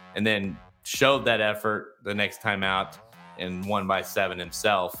 and then showed that effort the next time out and won by 7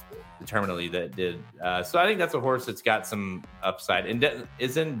 himself, determinedly. That did. So I think that's a horse that's got some upside. And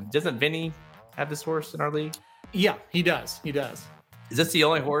doesn't Vinny have this horse in our league? Yeah, he does. Is this the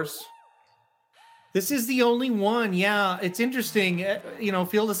only horse? This is the only one. Yeah, it's interesting.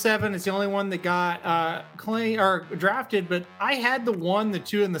 Field of 7. It's the only one that got drafted. But I had the 1, the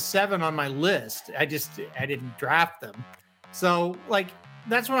 2, and the 7 on my list. I didn't draft them. So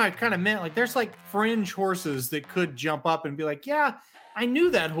that's what I kind of meant. Like, there's fringe horses that could jump up and be like, yeah, I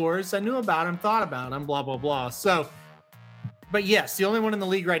knew that horse. I knew about him, thought about him, blah, blah, blah. So, but yes, the only one in the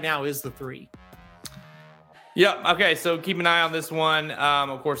league right now is the 3. Yeah. Okay. So keep an eye on this one.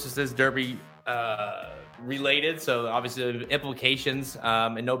 Of course, this is Derby related. So obviously the implications,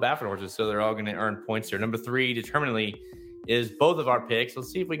 and no Baffert horses. So they're all going to earn points here. Number 3, determinedly, is both of our picks.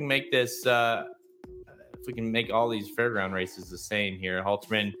 Let's see if we can make this, if we can make all these fairground races the same here.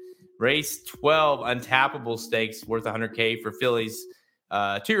 Halterman, race 12, untappable stakes worth $100K for fillies,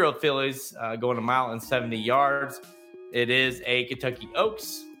 2-year-old fillies, going 1 mile and 70 yards. It is a Kentucky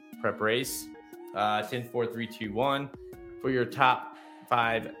Oaks prep race, 10, 4, 3, 2, 1 for your top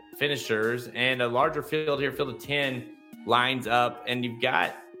 5 finishers, and a larger field here, field of 10 lines up, and you've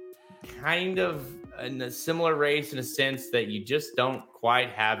got kind of a similar race in a sense that you just don't quite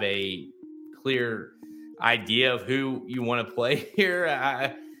have a clear idea of who you want to play here.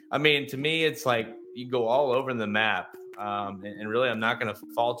 I mean, to me, it's like you go all over the map, and really, I'm not going to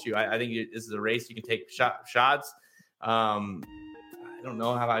fault you. I think this is a race you can take shots. I don't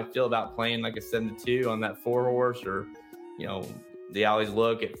know how I feel about playing like a 7-2 on that 4 horse, or the Alley's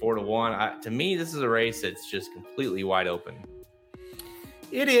Look at 4-1. To me, this is a race that's just completely wide open.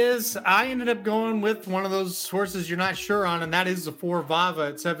 It is. I ended up going with one of those horses you're not sure on, and that is the 4 Vava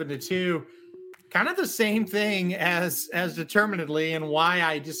at 7-2. Kind of the same thing as determinedly, and why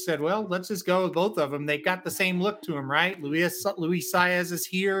I just said, well, let's just go with both of them. They got the same look to them, right? Luis Saez is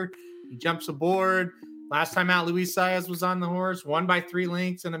here. He jumps aboard. Last time out, Luis Saez was on the horse, won by 3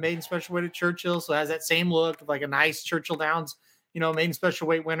 lengths in a maiden special weight at Churchill. So it has that same look of like a nice Churchill Downs, maiden special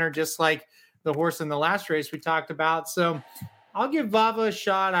weight winner, just like the horse in the last race we talked about. So I'll give Vava a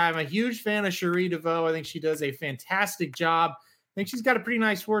shot. I'm a huge fan of Cherie DeVoe. I think she does a fantastic job. I think she's got a pretty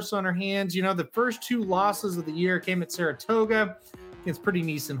nice horse on her hands. The first 2 losses of the year came at Saratoga against pretty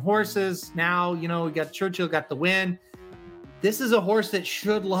decent horses. Now, we got Churchill, got the win. This is a horse that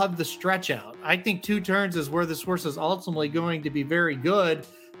should love the stretch out. I think 2 turns is where this horse is ultimately going to be very good.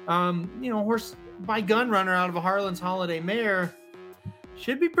 Horse by gun runner out of a Harlan's Holiday mare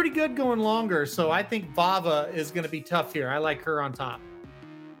should be pretty good going longer. So I think Vava is going to be tough here. I like her on top.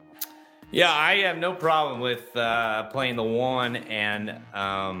 Yeah, I have no problem with playing the 1 and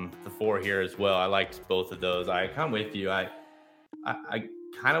the 4 here as well. I liked both of those. I'm with you. I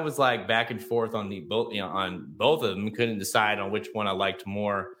kind of was like back and forth on on both of them. Couldn't decide on which one I liked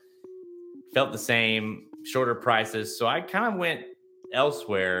more. Felt the same, shorter prices, so I kind of went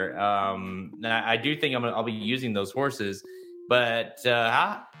elsewhere. I do think I'll be using those horses, but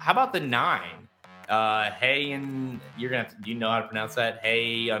how about the 9? Hey, and you're gonna have to. Do you know how to pronounce that?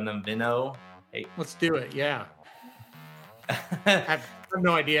 Hey, on the Vino. Hey, let's do it. Yeah, I have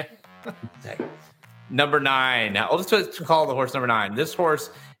no idea. Number 9. Now, I'll just call the horse number 9. This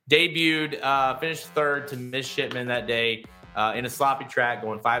horse debuted, finished 3rd to Miss Shipman that day in a sloppy track,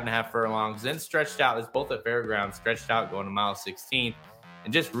 going 5.5 furlongs. Then stretched out. It's both at Fairgrounds. Stretched out, going to mile 16,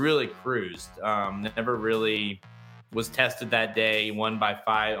 and just really cruised. Never really was tested that day. Won by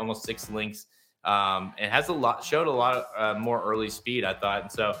 5, almost 6 lengths. And has showed a lot more early speed, I thought.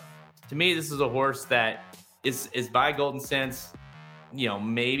 And so, to me, this is a horse that is by Golden Sense.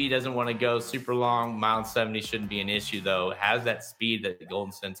 Maybe doesn't want to go super long. Mile 70 shouldn't be an issue, though. Has that speed that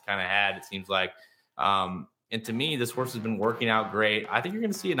Golden Sense kind of had, it seems like. And to me, this horse has been working out great. I think you're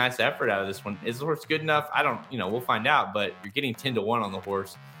going to see a nice effort out of this one. Is the horse good enough? I don't, we'll find out. But you're getting 10-1 on the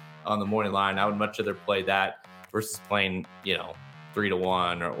horse on the morning line. I would much rather play that versus playing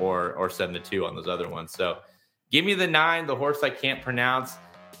 3-1 or 7-2 on those other ones. So give me the 9, the horse I can't pronounce,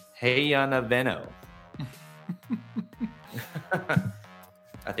 Hayanaveno.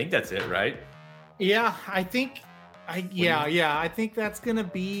 I think that's it, right? Yeah, I think I think that's gonna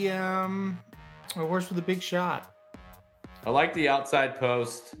be a horse with a big shot. I like the outside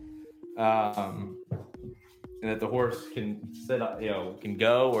post, and that the horse can sit, can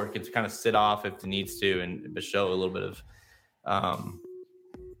go or can kind of sit off if it needs to, but show a little bit of a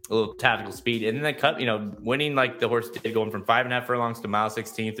little tactical speed. And then that cut, winning like the horse did, going from 5.5 furlongs to mile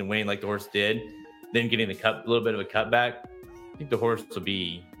 16th, and winning like the horse did, then getting the cut, a little bit of a cutback. I think the horse will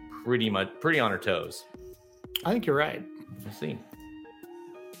be pretty on her toes. I think you're right. We'll see.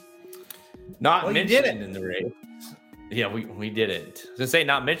 Not mentioned in the race. Yeah, we did it. I was gonna say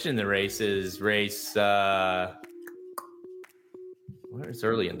not mentioned in the race is race. It's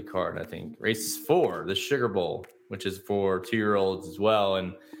early in the card, I think. Race 4, the Sugar Bowl, which is for 2-year-olds as well.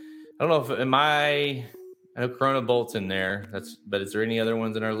 And I don't know if I know Corona Bolt's in there. But is there any other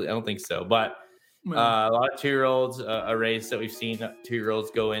ones in our? I don't think so. But a lot of 2-year-olds, a race that we've seen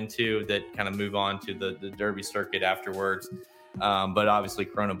 2-year-olds go into that kind of move on to the Derby circuit afterwards. But obviously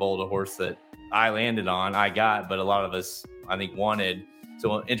Corona Bolt, a horse that I landed on, but a lot of us, I think, wanted.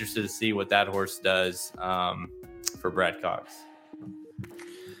 So I'm interested to see what that horse does for Brad Cox.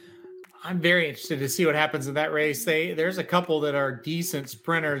 I'm very interested to see what happens in that race. There's a couple that are decent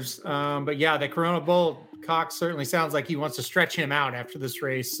sprinters. But yeah, the Corona Bolt, Cox certainly sounds like he wants to stretch him out after this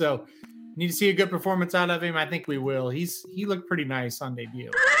race. So need to see a good performance out of him. I think we will. He looked pretty nice on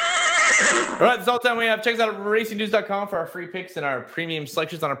debut. All right, that's all the time we have. Check us out at racingnews.com for our free picks and our premium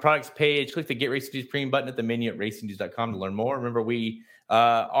selections on our products page. Click the Get Racing News premium button at the menu at racingnews.com to learn more. Remember, we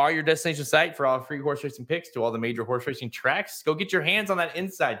are your destination site for all free horse racing picks to all the major horse racing tracks. Go get your hands on that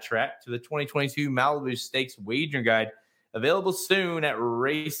inside track to the 2022 Malibu Stakes Wager Guide, available soon at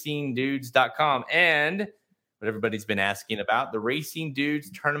racingdudes.com. And what everybody's been asking about, the Racing Dudes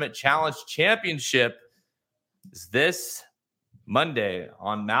Tournament Challenge Championship is this Monday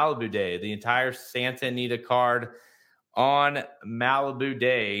on Malibu Day. The entire Santa Anita card on Malibu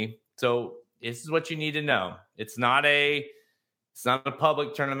Day. So this is what you need to know. It's not a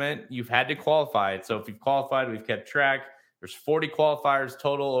public tournament. You've had to qualify it. So if you've qualified, we've kept track. There's 40 qualifiers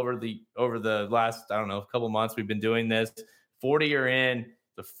total over the last, I don't know, a couple months we've been doing this. 40 are in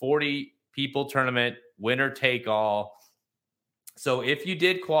the 40 people tournament, winner take all. So if you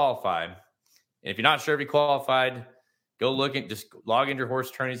did qualify, and if you're not sure if you qualified, go look at, just log into your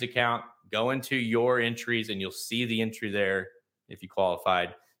Horse Tourneys account, go into your entries, and you'll see the entry there if you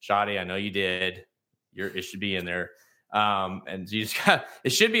qualified. Shadi, I know you did. It should be in there. And you just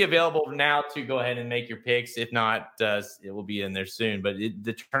it should be available now to go ahead and make your picks. If not, it will be in there soon. But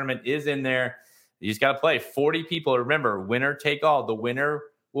the tournament is in there. You just got to play. 40 people. Remember, winner take all. The winner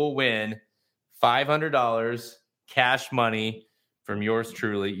will win $500 cash money from yours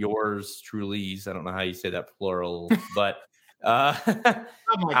truly's. I don't know how you say that plural, but our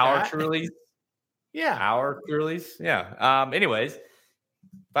Trulies. Yeah. Our Trulies. Yeah. Anyways,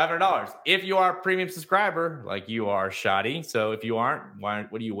 $500 if you are a premium subscriber like you are, Shadi. So if you aren't,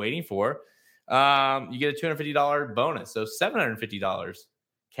 what are you waiting for? You get a $250 bonus. So $750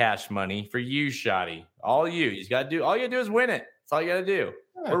 cash money for you, Shadi. All you gotta do is win it. That's all you gotta do.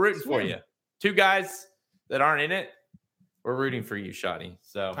 Yeah, we're rooting for you. 2 guys that aren't in it, we're rooting for you, Shadi.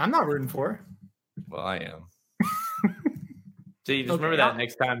 So I'm not rooting for her. Well, I am. See, just remember that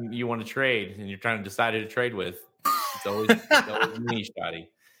next time you want to trade and you're trying to decide who to trade with. It's always me, Shadi.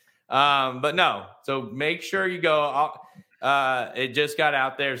 But no, so make sure you go. It just got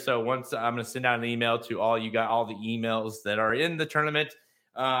out there. So once I'm going to send out an email to all you got, all the emails that are in the tournament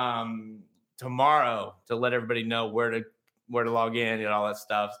tomorrow to let everybody know where to log in and all that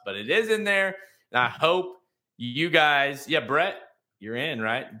stuff. But it is in there. And I hope you guys, Brett, you're in,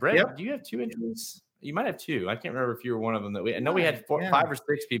 right? Brett, Do you have 2 entries? You might have 2. I can't remember if you were one of them. I know we had 5 or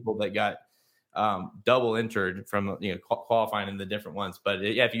 6 people that got double entered from qualifying in the different ones. But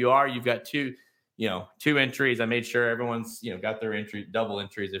if you are, you've got 2 entries. I made sure everyone's got their double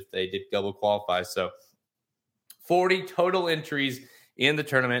entries if they did double qualify. So 40 total entries in the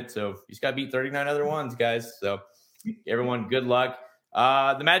tournament. So you just got to beat 39 other ones, guys. So everyone, good luck.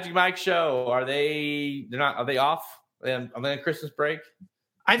 The Magic Mike show, are they off? Are they on Christmas break?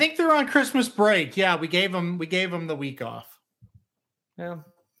 I think they're on Christmas break. Yeah, we gave them the week off. Yeah.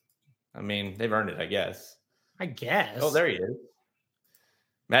 I mean, they've earned it, I guess. Oh, there he is.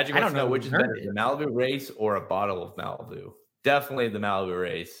 Magic wants to know which is better, it. the Malibu race or a bottle of Malibu. Definitely the Malibu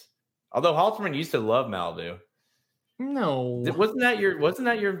race. Although Halterman used to love Malibu. No. Wasn't that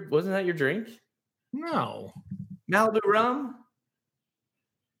your drink? No. Malibu rum?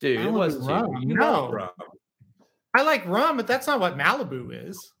 Dude, Malibu it was rum. too. You No. love rum. I like rum, but that's not what Malibu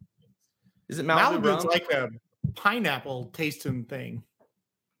is. Is it Malibu Malibu's rum? like a pineapple tasting thing.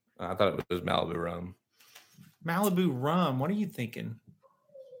 I thought it was Malibu rum. Malibu rum. What are you thinking?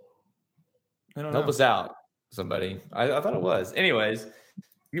 I don't Help know. us out, somebody. I thought it was. Anyways,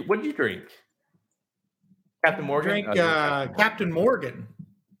 what did you drink? Captain Morgan? Drink Captain Morgan.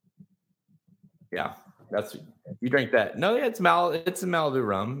 Yeah, you drink that. No, yeah, it's a Malibu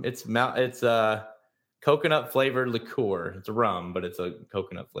rum. It's coconut flavored liqueur. It's a rum, but it's a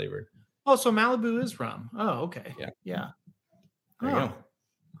coconut flavored. Oh, so Malibu is rum. Oh, okay. Yeah. There you go.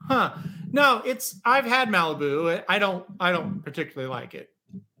 Huh. No, I've had Malibu. I don't particularly like it.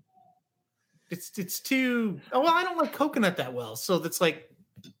 It's too well, I don't like coconut that well. So that's like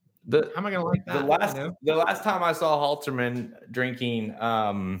how am I gonna like that? The last time I saw Halterman drinking,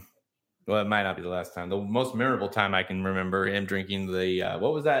 well, it might not be the last time. The most memorable time I can remember him drinking the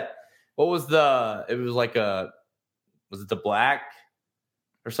what was that? What was it was like was it the black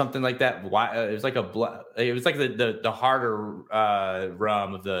or something like that? Why it was like it was like the harder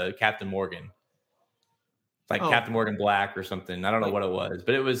rum of the Captain Morgan. Like Captain Morgan Black or something. I don't know what it was,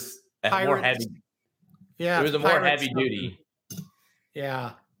 but it was more heavy. Yeah. It was a more heavy duty.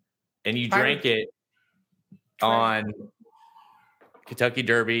 Yeah. And you drank it on Kentucky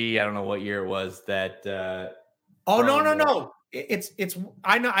Derby. I don't know what year it was that. No. It's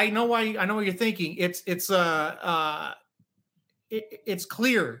I know what you're thinking. It's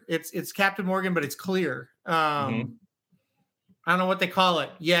clear. It's Captain Morgan, but it's clear. I don't know what they call it.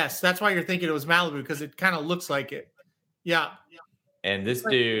 Yes, that's why you're thinking it was Malibu because it kind of looks like it. Yeah. And this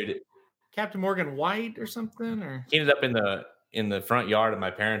dude, Captain Morgan White or something, or he ended up in the front yard of my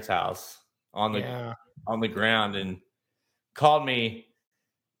parents' house on the ground and called me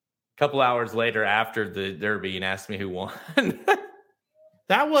a couple hours later after the Derby and asked me who won.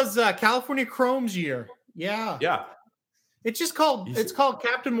 That was California Chrome's year. Yeah. Yeah. It's called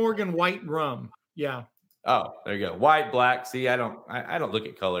Captain Morgan White Rum. Yeah. Oh, there you go. White, black. See, I don't look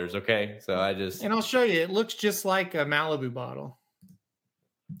at colors. Okay. So and I'll show you. It looks just like a Malibu bottle.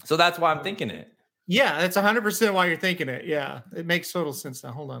 So that's why I'm thinking it. Yeah, that's 100% why you're thinking it. Yeah, it makes total sense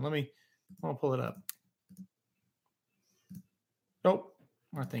now. Hold on, I'll pull it up. Nope,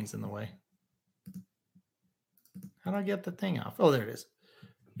 more things in the way. How do I get the thing off? Oh, there it is.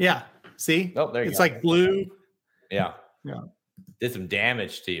 Yeah, see? Oh, there you go. It's like blue. Yeah. Did some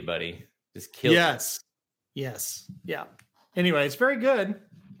damage to you, buddy. Just killed you. Yes. Yeah. Anyway, it's very good.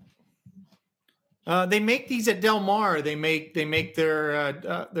 They make these at Del Mar. They make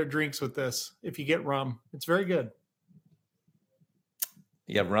their drinks with this. If you get rum, it's very good.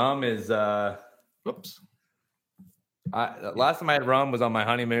 Yeah, rum is. Whoops. Last time I had rum was on my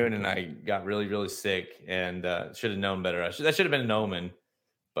honeymoon, and I got really, really sick, and should have known better. That should have been an omen,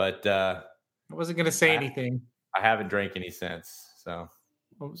 but I wasn't going to say anything. I haven't drank any since. So.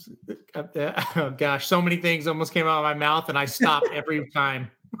 Oh gosh, so many things almost came out of my mouth, and I stopped every time.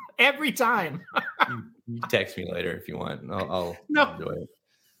 Every time. You text me later if you want. I'll no. enjoy it.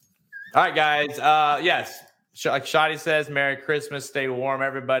 All right, guys. Yes, like Shotty says, Merry Christmas. Stay warm,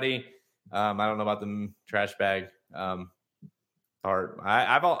 everybody. I don't know about the trash bag part.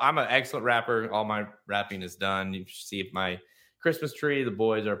 I'm an excellent rapper. All my rapping is done. You should see my Christmas tree. The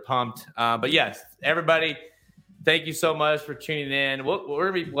boys are pumped. But yes, everybody. Thank you so much for tuning in.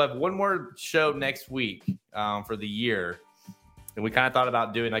 We'll have one more show next week for the year. And we kind of thought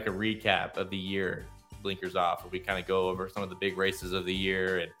about doing like a recap of the year, blinkers off, where we kind of go over some of the big races of the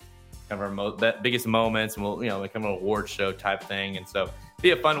year and kind of our biggest moments. And we'll, become an award show type thing. And so it'll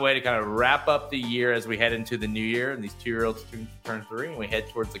be a fun way to kind of wrap up the year as we head into the new year. And these 2-year-olds turn 3 and we head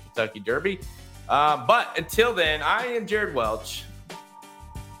towards the Kentucky Derby. But until then, I am Jared Welch.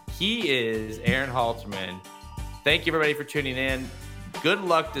 He is Aaron Halterman. Thank you, everybody, for tuning in. Good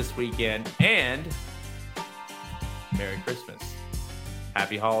luck this weekend, and Merry Christmas.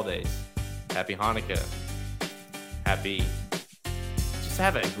 Happy holidays. Happy Hanukkah. Just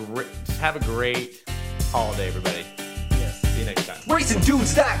have a great holiday, everybody. Yes. See you next time.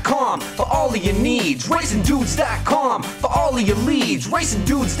 RacingDudes.com for all of your needs. RacingDudes.com for all of your leads.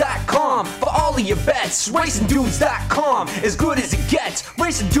 RacingDudes.com for all of your bets. RacingDudes.com as good as it gets.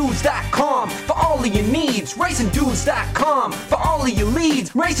 RacingDudes.com for all of your needs. RacingDudes.com for all of your leads.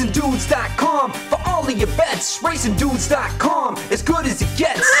 RacingDudes.com for all of your bets. RacingDudes.com as good as it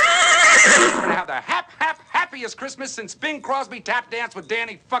gets. We're gonna have the happiest Christmas since Bing Crosby tap danced with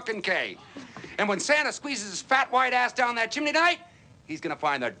Danny fucking Kaye. And when Santa squeezes his fat white ass down that chimney tonight, he's gonna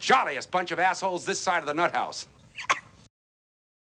find the jolliest bunch of assholes this side of the nut house.